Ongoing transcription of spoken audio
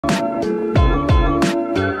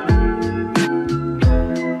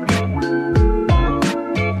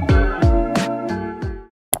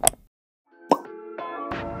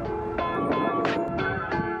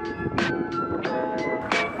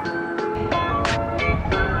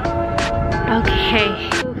Okay,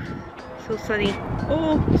 so sunny.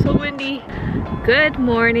 Oh, so windy. Good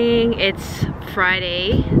morning. It's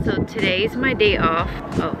Friday, so today's my day off.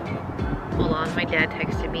 Oh, hold on, my dad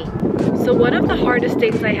texted me. So one of the hardest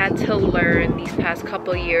things I had to learn these past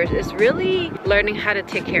couple years is really learning how to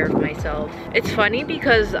take care of myself. It's funny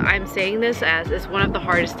because I'm saying this as it's one of the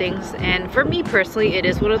hardest things, and for me personally it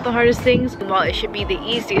is one of the hardest things. While it should be the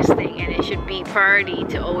easiest thing and it should be priority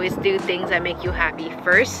to always do things that make you happy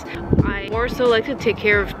first, I more so like to take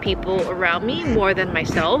care of people around me more than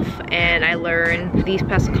myself. And I learned these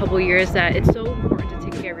past couple years that it's so important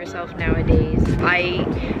to take care of yourself nowadays. I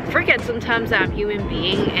forget sometimes that I'm a human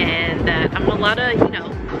being and that I'm allowed to, you know,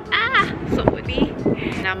 so windy.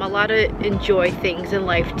 And I'm allowed to enjoy things in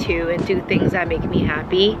life too and do things that make me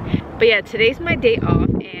happy. But yeah, today's my day off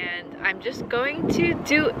and I'm just going to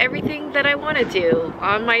do everything that I want to do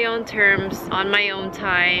on my own terms, on my own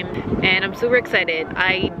time, and I'm super excited.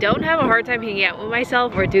 I don't have a hard time hanging out with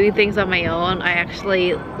myself or doing things on my own. I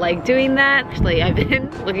actually like doing that. Actually, I've been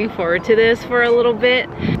looking forward to this for a little bit,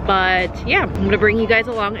 but yeah, I'm gonna bring you guys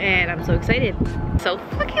along and I'm so excited. So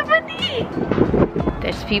fucking windy.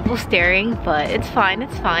 There's people staring, but it's fine,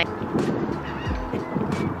 it's fine.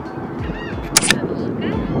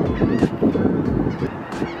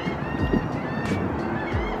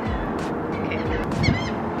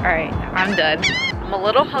 Alright, I'm done. I'm a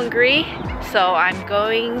little hungry, so I'm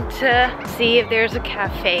going to see if there's a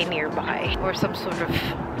cafe nearby or some sort of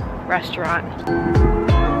restaurant.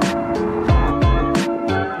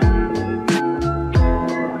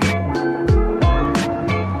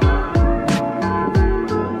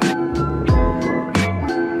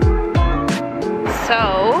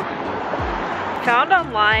 So, found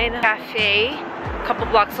online a cafe a couple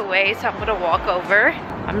blocks away, so I'm gonna walk over.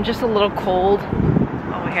 I'm just a little cold.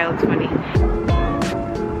 Oh, my hair looks funny.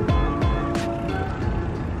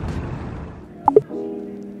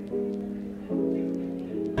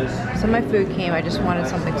 So my food came. I just wanted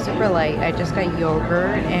something super light. I just got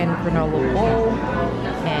yogurt and granola bowl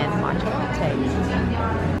and matcha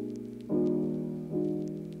latte.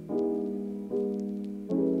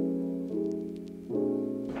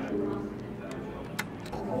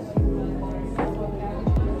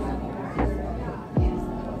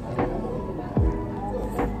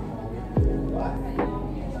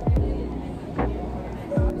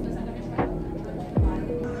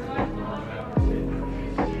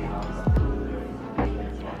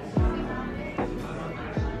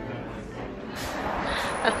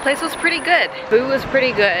 The place was pretty good. Food was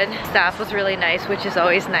pretty good. Staff was really nice, which is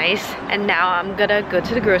always nice. And now I'm gonna go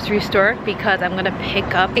to the grocery store because I'm gonna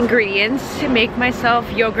pick up ingredients to make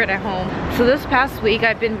myself yogurt at home. So this past week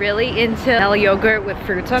I've been really into vanilla yogurt with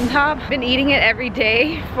fruits on top. I've been eating it every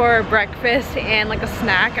day for breakfast and like a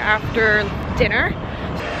snack after dinner.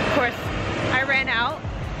 Of course, I ran out,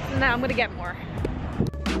 so now I'm gonna get more.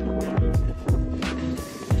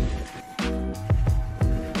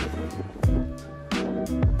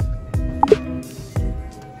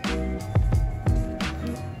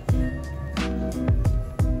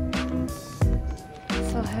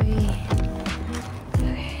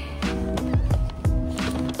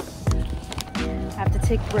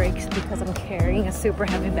 Take breaks because I'm carrying a super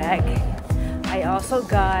heavy bag. I also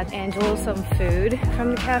got Angelo some food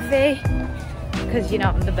from the cafe because, you know,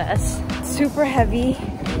 I'm the best. Super heavy,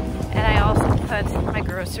 and I also put my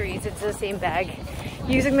groceries into the same bag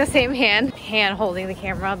using the same hand holding the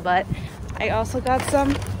camera. But I also got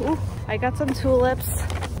some tulips.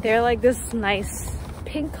 They're like this nice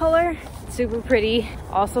pink color, super pretty.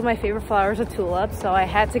 Also my favorite flower is a tulip, so I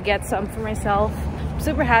had to get some for myself. I'm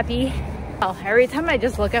super happy. Every time I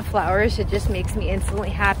just look at flowers, it just makes me instantly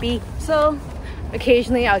happy. So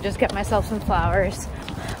occasionally I'll just get myself some flowers.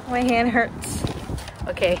 My hand hurts.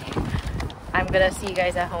 Okay, I'm gonna see you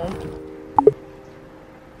guys at home.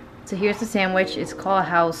 So here's the sandwich. It's called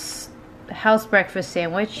a house breakfast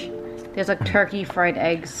sandwich. There's like turkey, fried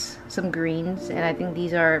eggs, some greens, and I think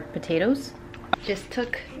these are potatoes. Just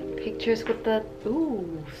took pictures with the,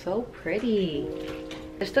 ooh, so pretty.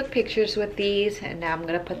 Just took pictures with these and now I'm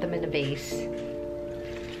gonna put them in a vase.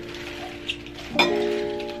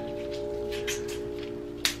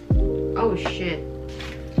 Oh shit.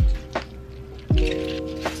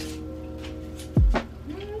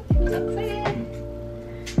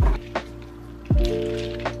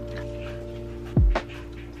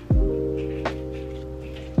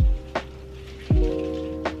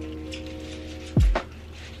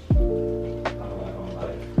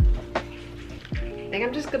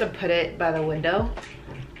 just gonna put it by the window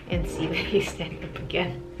and see if he's standing up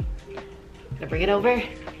again. Gonna bring it over.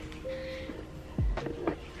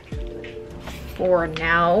 For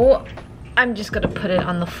now, I'm just gonna put it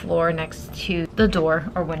on the floor next to the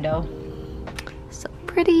door or window. So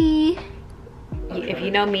pretty. If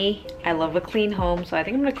you know me, I love a clean home, so I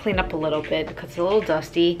think I'm gonna clean up a little bit because it's a little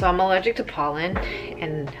dusty. So I'm allergic to pollen,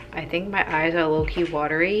 and I think my eyes are low-key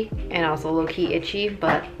watery and also low-key itchy,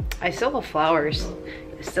 but I still have flowers.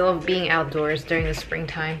 I still love being outdoors during the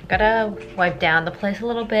springtime. Gotta wipe down the place a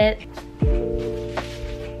little bit.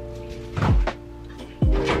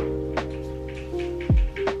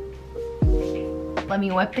 Let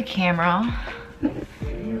me wipe the camera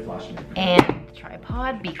and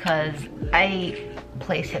tripod because I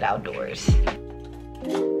place it outdoors.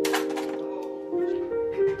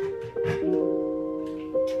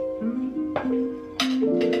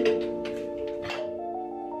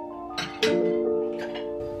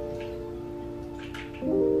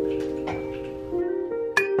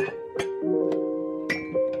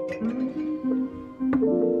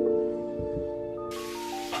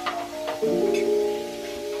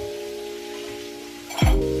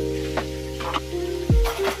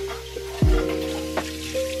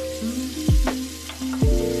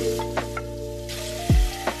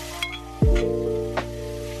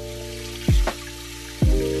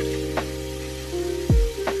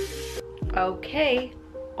 Okay,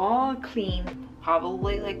 all clean.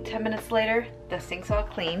 Probably like 10 minutes later, the sink's all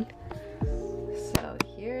clean. So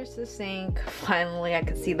here's the sink. Finally, I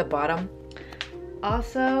can see the bottom.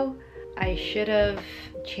 Also, I should have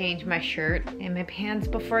changed my shirt and my pants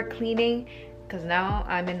before cleaning because now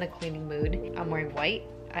I'm in the cleaning mood. I'm wearing white.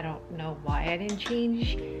 I don't know why I didn't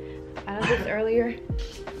change out of this earlier.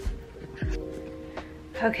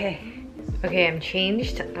 Okay, I'm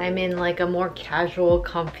changed. I'm in like a more casual,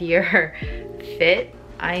 comfier fit.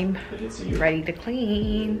 I'm ready to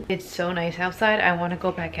clean. It's so nice outside. I want to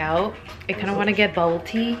go back out. I kind of want to get bubble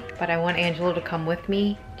tea, but I want Angelo to come with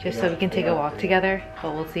me just so we can take a walk together.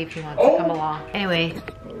 But we'll see if he wants to come along. Anyway,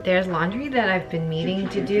 there's laundry that I've been meaning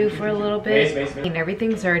to do for a little bit. And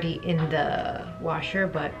everything's already in the washer,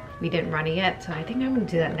 but we didn't run it yet. So I think I'm gonna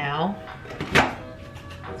do that now.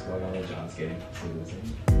 That's what John's getting.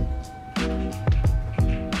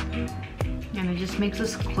 And it just makes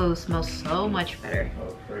us clothes smell so much better.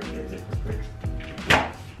 Oh, perfect.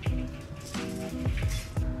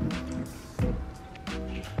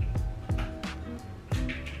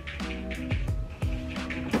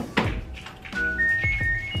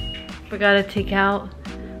 Forgot to take out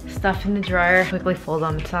stuff in the dryer. Quickly fold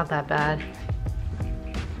them, it's not that bad.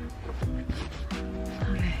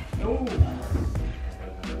 Okay.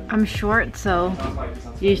 I'm short, so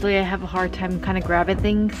usually I have a hard time kind of grabbing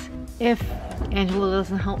things. If Angelo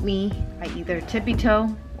doesn't help me, I either tippy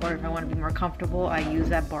toe, or if I want to be more comfortable, I use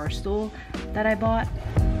that bar stool that I bought.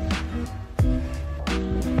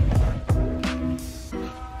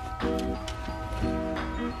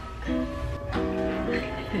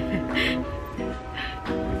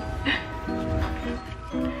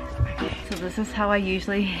 So this is how I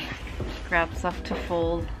usually grab stuff to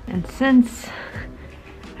fold. And since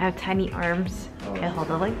I have tiny arms, I hold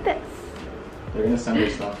it like this. They're gonna send your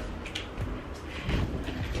stuff.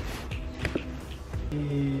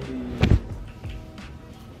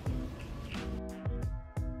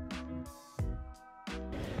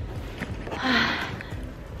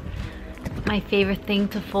 My favorite thing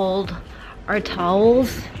to fold are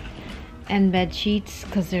towels and bed sheets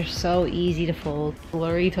because they're so easy to fold. It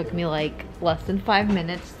literally took me like less than 5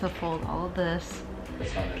 minutes to fold all of this.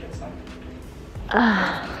 It's fine.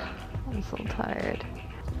 I'm so tired.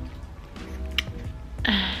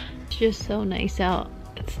 It's just so nice out.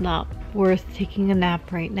 It's not worth taking a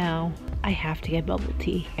nap right now. I have to get bubble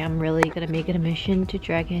tea. I'm really gonna make it a mission to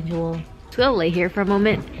drag Angelo. Just gonna lay here for a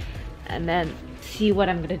moment and then see what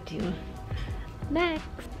I'm gonna do next.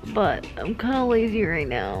 But I'm kind of lazy right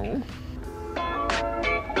now.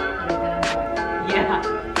 Yeah.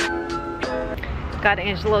 Got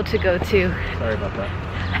Angelo to go to. Sorry about that.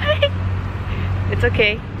 It's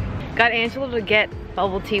okay. Got Angelo to get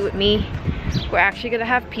bubble tea with me. We're actually gonna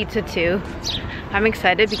have pizza too. I'm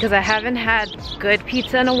excited because I haven't had good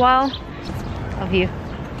pizza in a while. Love you.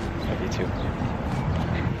 Love you too.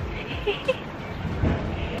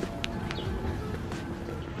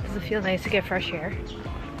 Does it feel nice to get fresh air?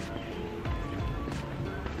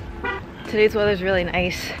 Today's weather's really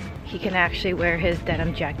nice. He can actually wear his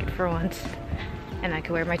denim jacket for once, and I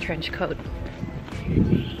can wear my trench coat.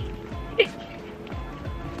 It's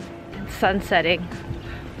sun setting,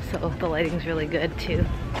 so the lighting's really good too.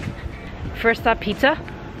 First stop, pizza?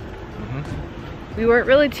 We weren't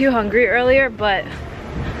really too hungry earlier, but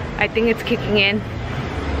I think it's kicking in.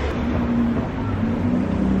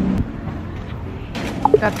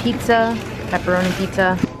 Got pizza, pepperoni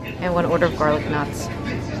pizza, and 1 order of garlic knots. I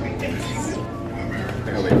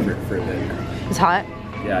gotta wait for a bit. It's hot?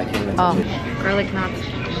 Yeah, I can't even Oh, touch it. garlic knots.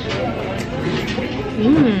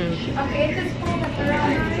 Mmm.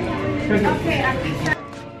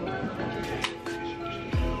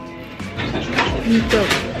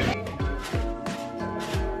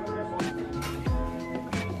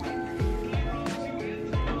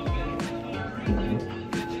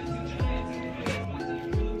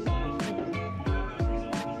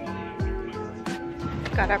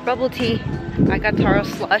 Got our bubble tea. I got taro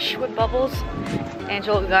slush with bubbles.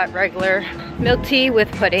 Angela got regular milk tea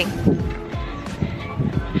with pudding.